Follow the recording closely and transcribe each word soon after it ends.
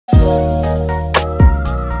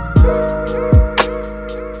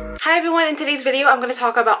Hi everyone, in today's video I'm going to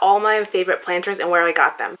talk about all my favorite planters and where I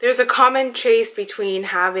got them. There's a common trace between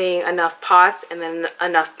having enough pots and then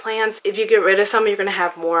enough plants. If you get rid of some, you're going to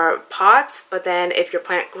have more pots, but then if your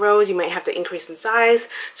plant grows, you might have to increase in size.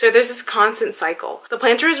 So there's this constant cycle. The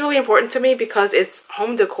planter is really important to me because it's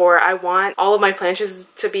home decor. I want all of my planters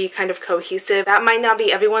to be kind of cohesive. That might not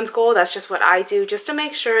be everyone's goal, that's just what I do, just to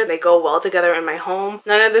make sure they go well together in my home.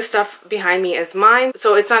 None of this stuff behind me is mine,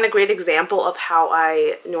 so it's not a great example of how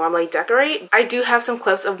I normally decorate. I do have some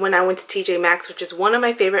clips of when I went to TJ Maxx, which is one of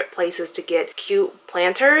my favorite places to get cute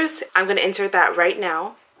planters. I'm gonna insert that right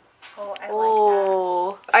now. Oh, I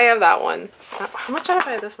like that. I have that one. How much did I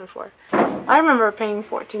buy this one for? I remember paying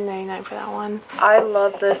 $14.99 for that one. I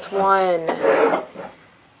love this one.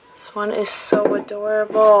 This one is so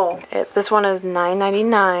adorable. This one is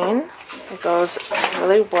 $9.99. It goes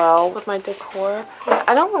really well with my decor.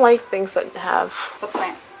 I don't like things that have the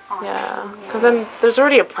plant. Yeah, because then there's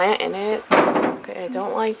already a plant in it. Okay, I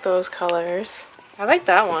don't like those colors. I like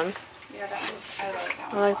that one. Yeah, that one's, I like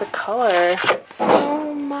that one. I like the color.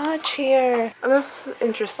 So much here. And this is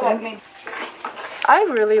interesting. I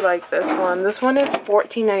really like this one. This one is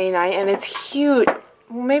 $14.99 and it's cute.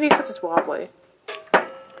 Well, maybe because it's wobbly. And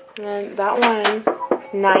then that one is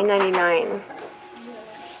 $9.99.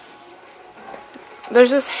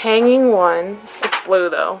 There's this hanging one. It's blue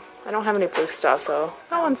though. I don't have any blue stuff, so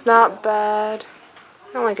that one's not bad.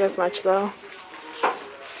 I don't like it as much though.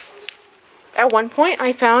 At one point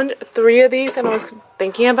I found 3 of these and I was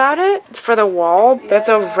thinking about it for the wall. That's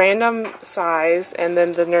a random size, and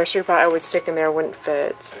then the nursery pot I would stick in there wouldn't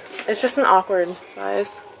fit. It's just an awkward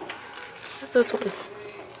size. What's this one?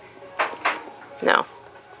 No.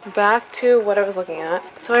 Back to what I was looking at.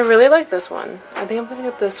 So I really like this one. I think I'm gonna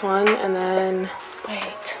get this one, and then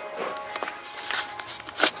wait.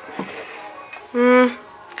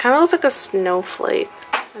 Kind of looks like a snowflake.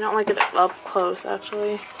 I don't like it up close,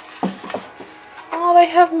 actually. Oh, they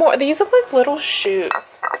have more. These look like little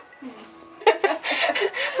shoes. Wait,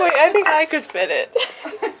 I think I could fit it.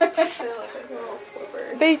 They look like little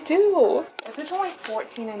slippers. They do. If it's only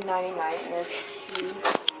 $14.99 and it's cute,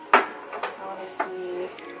 I want to see.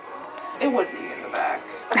 It would be in the back.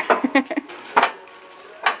 I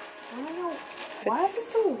don't know. Why is it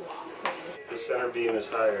so wobbly? The center beam is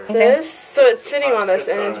higher. This, so it's sitting on this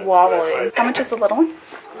and it's wobbling. How much is the little one?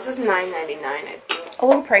 This is $9.99, I think. A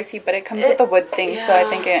little pricey, but it comes with the wood thing, so I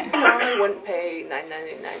think it... I normally wouldn't pay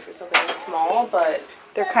 $9.99 for something small, but...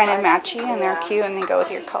 They're kind of matchy and they're cute and they go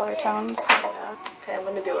with your color tones. Yeah. Okay, I'm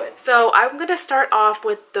gonna do it. So I'm gonna start off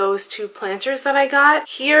with those 2 planters that I got.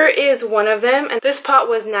 Here is one of them, and this pot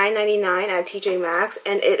was $9.99 at TJ Maxx,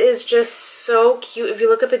 and it is just so cute. If you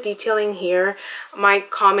look at the detailing here, my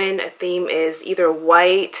common theme is either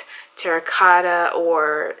white, terracotta,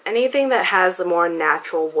 or anything that has the more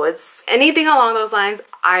natural woods. Anything along those lines,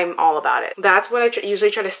 I'm all about it. That's what I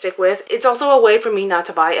usually try to stick with. It's also a way for me not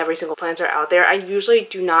to buy every single planter out there. I usually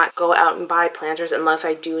do not go out and buy planters unless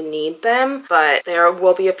I do need them, but there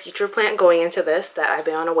will be a future plant going into this that I've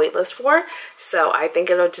been on a wait list for, so I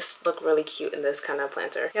think it'll just look really cute in this kind of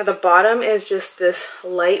planter. Yeah, the bottom is just this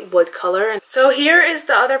light wood color. So here is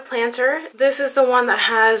the other planter. This is the one that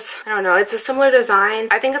has, I don't know, it's a similar design.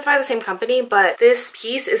 I think it's by the same company, but this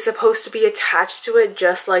piece is supposed to be attached to it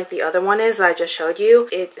just like the other one is that I just showed you.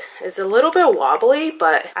 It is a little bit wobbly,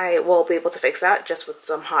 but I will be able to fix that just with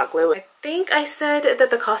some hot glue. I think I said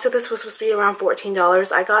that the cost of this was supposed to be around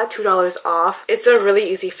 $14. I got $2 off. It's a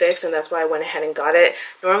really easy fix, and that's why I went ahead and got it.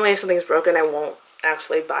 Normally if something's broken, I won't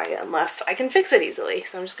actually buy it unless I can fix it easily,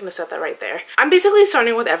 so I'm just gonna set that right there. I'm basically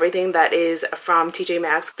starting with everything that is from TJ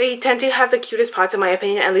Maxx. They tend to have the cutest pots in my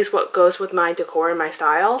opinion, at least what goes with my decor and my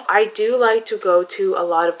style. I do like to go to a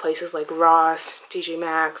lot of places like Ross, TJ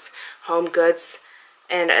Maxx, Home Goods,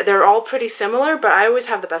 and they're all pretty similar, but I always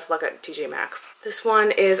have the best luck at TJ Maxx. This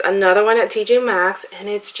one is another one at TJ Maxx, and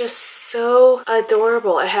it's just so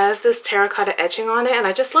adorable. It has this terracotta etching on it, and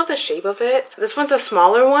I just love the shape of it. This one's a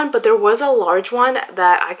smaller one, but there was a large one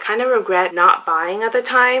that I kind of regret not buying at the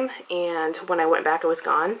time, and when I went back, it was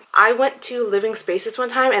gone. I went to Living Spaces one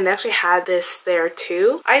time, and they actually had this there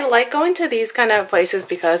too. I like going to these kind of places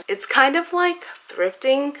because it's kind of like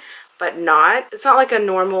thrifting, but not. It's not like a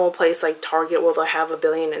normal place like Target will have a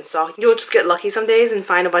billion in stock. You'll just get lucky some days and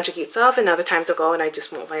find a bunch of cute stuff, and other times I'll go and I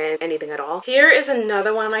just won't find anything at all. Here is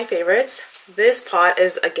another one of my favorites. This pot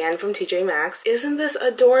is again from TJ Maxx. Isn't this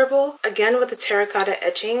adorable? Again with the terracotta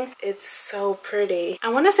etching. It's so pretty. I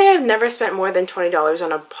want to say I've never spent more than $20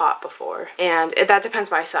 on a pot before, and that depends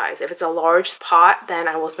by size. If it's a large pot, then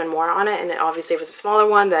I will spend more on it, and obviously if it's a smaller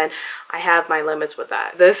one, then I have my limits with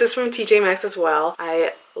that. This is from TJ Maxx as well.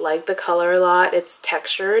 I like the color a lot. It's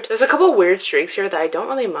textured. There's a couple weird streaks here that I don't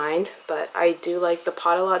really mind, but I do like the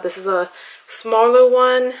pot a lot. This is a smaller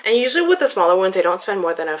one, and usually with the smaller ones I don't spend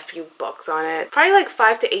more than a few bucks on it, probably like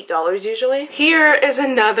 $5 to $8 usually. Here is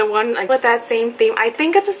another one like with that same theme. I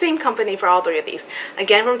think it's the same company for all three of these,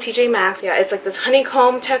 again from TJ Maxx. Yeah, it's like this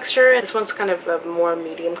honeycomb texture. This one's kind of a more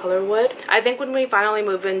medium color wood. I think when we finally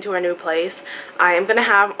move into our new place, I am gonna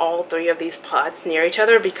have all three of these pots near each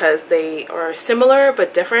other because they are similar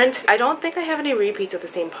but different. I don't think I have any repeats of the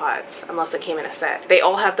same pots unless it came in a set. They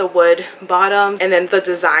all have the wood bottom, and then the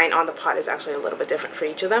design on the pot is actually a little bit different for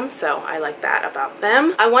each of them, so I like that about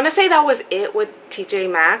them. I want to say that was it with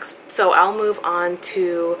TJ Maxx, so I'll move on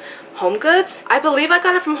to Home Goods. I believe I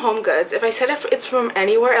got it from Home Goods. If I said it's from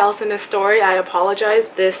anywhere else in this story, I apologize.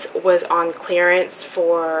 This was on clearance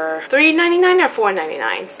for $3.99 or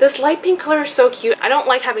 $4.99. This light pink color is so cute. I don't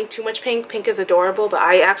like having too much pink. Pink is adorable, but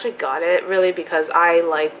I actually got it really because I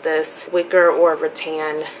like this wicker or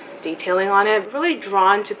rattan detailing on it. Really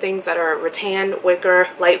drawn to things that are rattan, wicker,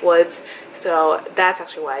 light woods, so that's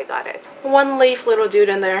actually why I got it. One leaf little dude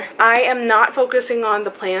in there. I am not focusing on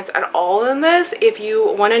the plants at all in this. If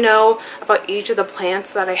you want to know about each of the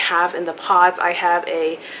plants that I have in the pots, I have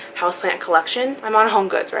a houseplant collection. I'm on Home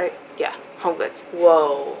Goods, right? Yeah, Home Goods.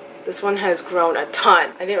 Whoa. This one has grown a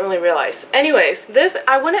ton. I didn't really realize. Anyways, this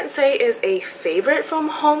I wouldn't say is a favorite from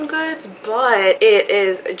Home Goods, but it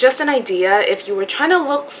is just an idea. If you were trying to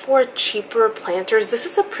look for cheaper planters, this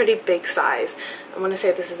is a pretty big size. I want to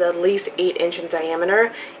say this is at least 8 inches in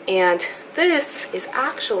diameter, and this is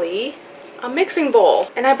actually a mixing bowl,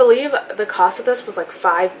 and I believe the cost of this was like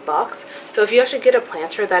 $5. So if you actually get a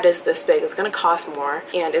planter that is this big, it's gonna cost more,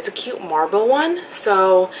 and it's a cute marble one.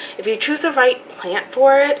 So if you choose the right plant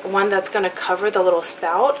for it, one that's gonna cover the little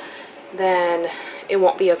spout, then it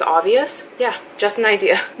won't be as obvious. Yeah, just an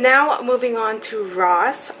idea. Now moving on to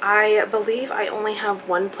Ross. I believe I only have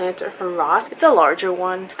one planter from Ross. It's a larger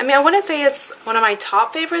one. I mean, I wouldn't say it's one of my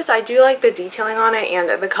top favorites. I do like the detailing on it,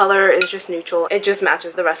 and the color is just neutral. It just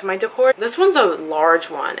matches the rest of my decor. This one's a large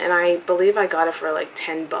one, and I believe I got it for like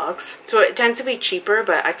 $10. So it tends to be cheaper,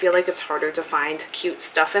 but I feel like it's harder to find cute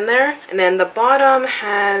stuff in there. And then the bottom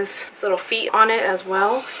has this little feet on it as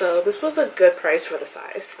well. So this was a good price for the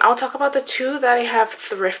size. I'll talk about the two that I have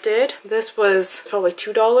thrifted. This was probably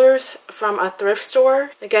 $2 from a thrift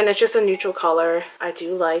store. Again, it's just a neutral color. I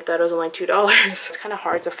do like that it was only $2. It's kind of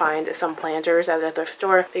hard to find some planters at a thrift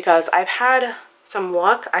store because I've had some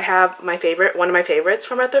luck. I have my favorite, one of my favorites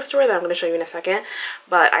from a thrift store that I'm going to show you in a second,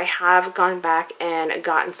 but I have gone back and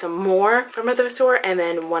gotten some more from a thrift store, and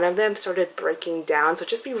then one of them started breaking down, so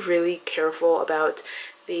just be really careful about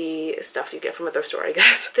the stuff you get from a thrift store, I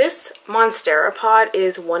guess. This Monstera pot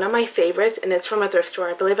is one of my favorites, and it's from a thrift store.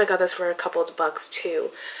 I believe I got this for a couple of bucks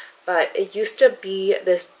too. But it used to be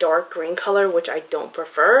this dark green color, which I don't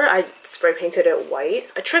prefer. I spray painted it white.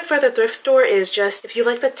 A trick for the thrift store is just, if you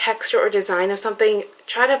like the texture or design of something,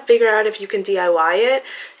 try to figure out if you can DIY it.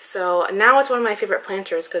 So now it's one of my favorite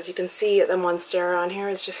planters because you can see the Monstera on here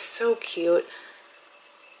is just so cute.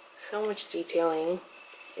 So much detailing.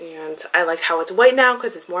 And I like how it's white now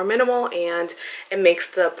because it's more minimal and it makes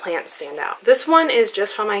the plant stand out. This one is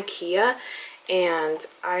just from IKEA, and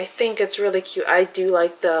I think it's really cute. I do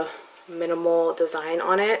like the minimal design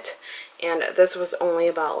on it, and this was only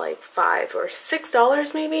about like $5 or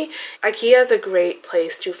 $6 maybe. IKEA is a great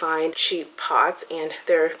place to find cheap pots, and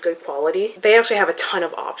they're good quality. They actually have a ton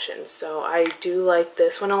of options, so I do like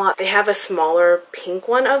this one a lot. They have a smaller pink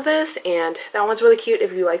one of this, and that one's really cute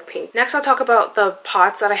if you like pink. Next, I'll talk about the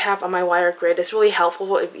pots that I have on my wire grid. It's really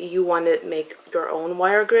helpful if you want to make your own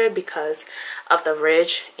wire grid because of the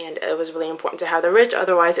ridge, and it was really important to have the ridge,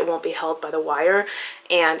 otherwise it won't be held by the wire.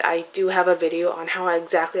 And I do have a video on how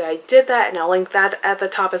exactly I did that, and I'll link that at the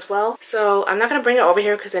top as well. So I'm not going to bring it over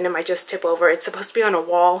here because then it might just tip over. It's supposed to be on a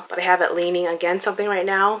wall, but I have it leaning against something right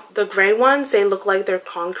now. The gray ones, they look like they're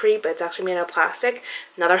concrete, but it's actually made of plastic.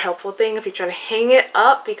 Another helpful thing if you're trying to hang it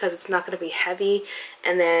up because it's not going to be heavy.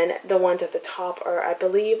 And then the ones at the top are, I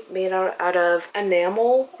believe, made out of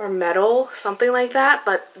enamel or metal, something like that,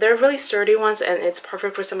 but they're really sturdy ones. pounds, and it's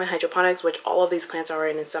perfect for semi-hydroponics, which all of these plants are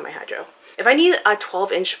in semi-hydro. If I need a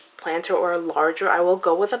 12-inch planter or larger, I will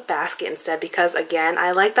go with a basket instead, because again,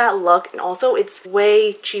 I like that look, and also it's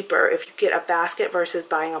way cheaper if you get a basket versus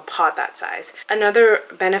buying a pot that size. Another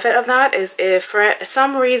benefit of that is if for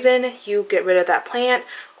some reason you get rid of that plant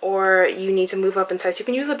or you need to move up in size, you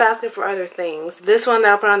can use a basket for other things. This one that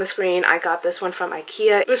I'll put on the screen, I got this one from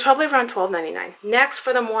IKEA. It was probably around $12.99. Next,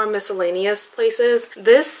 for the more miscellaneous places,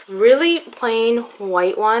 this really plain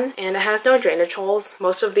white one, and it has no drainage holes.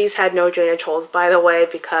 Most of these had no drainage holes, by the way,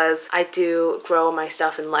 because I do grow my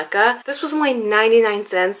stuff in Leca. This was only 99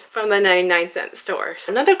 cents from the 99-cent store.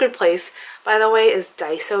 Another good place, by the way, is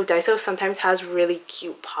Daiso. Daiso sometimes has really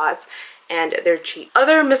cute pots, and they're cheap.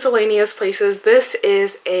 Other miscellaneous places, this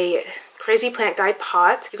is a Crazy Plant Guy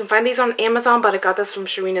pot. You can find these on Amazon, but I got this from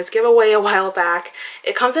Sharina's giveaway a while back.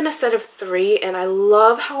 It comes in a set of 3, and I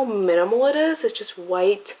love how minimal it is. It's just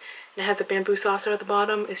white, and it has a bamboo saucer at the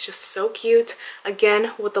bottom. It's just so cute.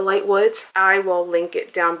 Again, with the light woods. I will link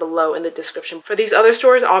it down below in the description. For these other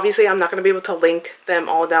stores, obviously I'm not going to be able to link them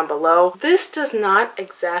all down below. This does not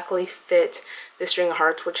exactly fit the string of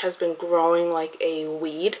hearts, which has been growing like a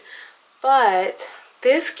weed. But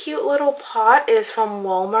this cute little pot is from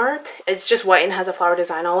Walmart. It's just white and has a flower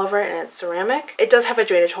design all over it, and it's ceramic. It does have a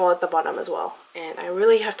drainage hole at the bottom as well. And I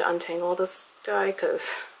really have to untangle this guy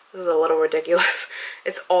because this is a little ridiculous.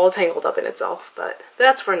 It's all tangled up in itself, but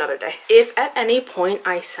that's for another day. If at any point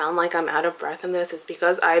I sound like I'm out of breath in this, it's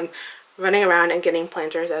because I'm running around and getting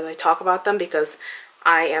planters as I talk about them, because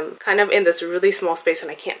I am kind of in this really small space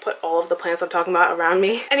and I can't put all of the plants I'm talking about around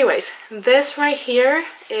me. Anyways, this right here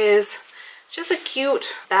is just a cute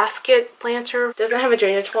basket planter. It doesn't have a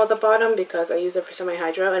drainage hole at the bottom because I use it for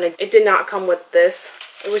semi-hydro, and it did not come with this.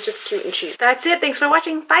 It was just cute and cheap. That's it. Thanks for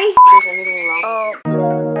watching. Bye. There's anything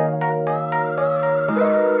wrong.